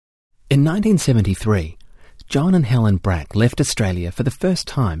In 1973, John and Helen Brack left Australia for the first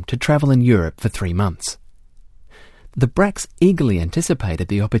time to travel in Europe for 3 months. The Bracks eagerly anticipated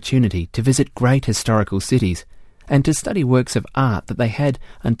the opportunity to visit great historical cities and to study works of art that they had,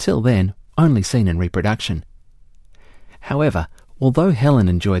 until then, only seen in reproduction. However, although Helen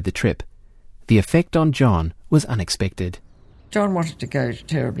enjoyed the trip, the effect on John was unexpected. John wanted to go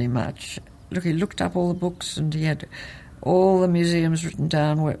terribly much. Look, he looked up all the books and he had all the museums written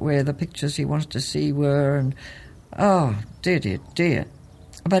down where the pictures he wanted to see were, and oh, dear.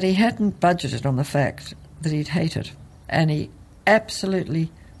 But he hadn't budgeted on the fact that he'd hate it, and he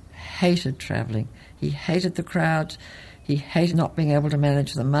absolutely hated travelling. He hated the crowds, he hated not being able to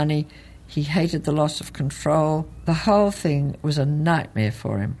manage the money, he hated the loss of control. The whole thing was a nightmare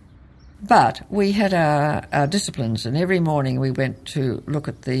for him. But we had our disciplines, and every morning we went to look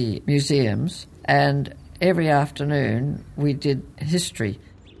at the museums, and every afternoon we did history.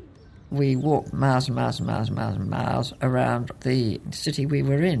 We walked miles and miles and miles and miles and miles around the city we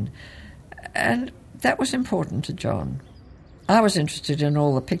were in. And that was important to John. I was interested in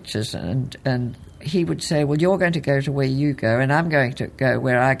all the pictures, and he would say, well, you're going to go to where you go, and I'm going to go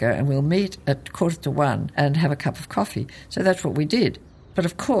where I go, and we'll meet at 1:45 and have a cup of coffee. So that's what we did. But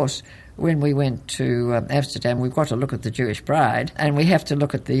of course, when we went to Amsterdam, we've got to look at the Jewish Bride, and we have to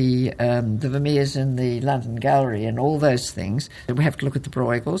look at the Vermeers in the London Gallery and all those things. And we have to look at the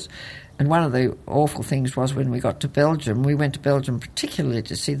Bruegels. And one of the awful things was when we got to Belgium, we went to Belgium particularly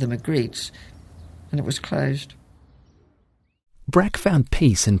to see the Magrittes, and it was closed. Brack found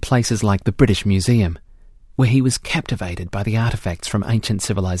peace in places like the British Museum, where he was captivated by the artefacts from ancient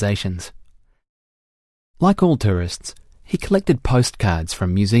civilizations. Like all tourists, he collected postcards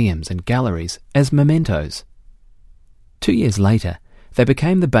from museums and galleries as mementos. 2 years later, they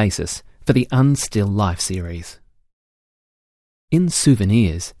became the basis for the Unstill Life series. In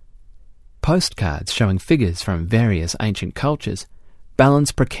Souvenirs, postcards showing figures from various ancient cultures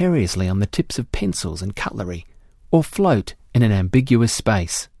balance precariously on the tips of pencils and cutlery, or float in an ambiguous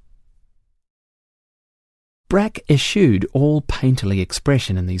space. Brack eschewed all painterly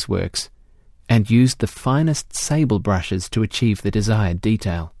expression in these works, and used the finest sable brushes to achieve the desired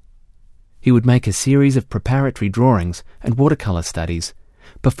detail. He would make a series of preparatory drawings and watercolour studies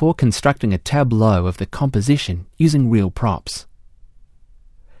before constructing a tableau of the composition using real props.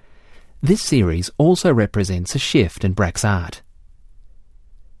 This series also represents a shift in Brack's art.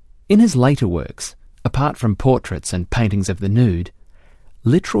 In his later works, apart from portraits and paintings of the nude,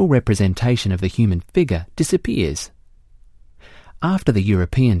 literal representation of the human figure disappears. After the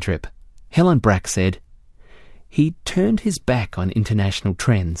European trip, Helen Brack said, he turned his back on international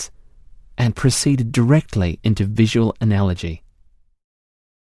trends and proceeded directly into visual analogy.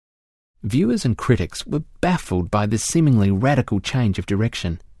 Viewers and critics were baffled by this seemingly radical change of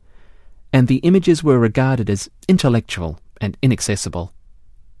direction, and the images were regarded as intellectual and inaccessible.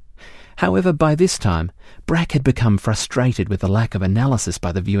 However, by this time, Brack had become frustrated with the lack of analysis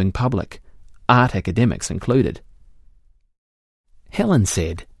by the viewing public, art academics included. Helen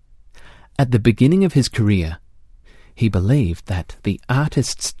said, at the beginning of his career, he believed that the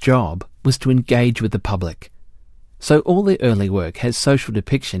artist's job was to engage with the public, so all the early work has social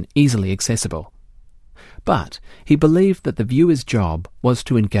depiction easily accessible. But he believed that the viewer's job was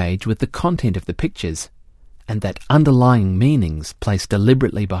to engage with the content of the pictures, and that underlying meanings placed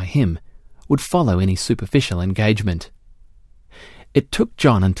deliberately by him would follow any superficial engagement. It took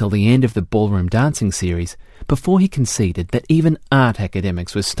John until the end of the Ballroom Dancing series before he conceded that even art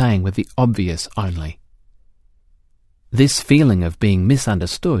academics were staying with the obvious only. This feeling of being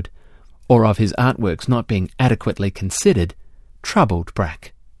misunderstood, or of his artworks not being adequately considered, troubled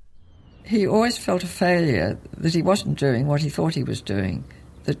Brack. He always felt a failure, that he wasn't doing what he thought he was doing,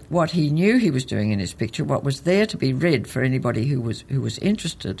 that what he knew he was doing in his picture, what was there to be read for anybody who was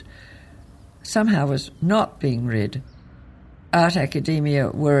interested, somehow was not being read. Art academia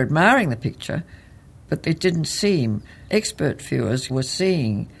were admiring the picture, but it didn't seem. Expert viewers were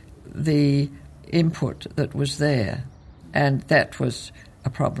seeing the input that was there, and that was a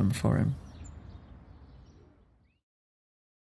problem for him.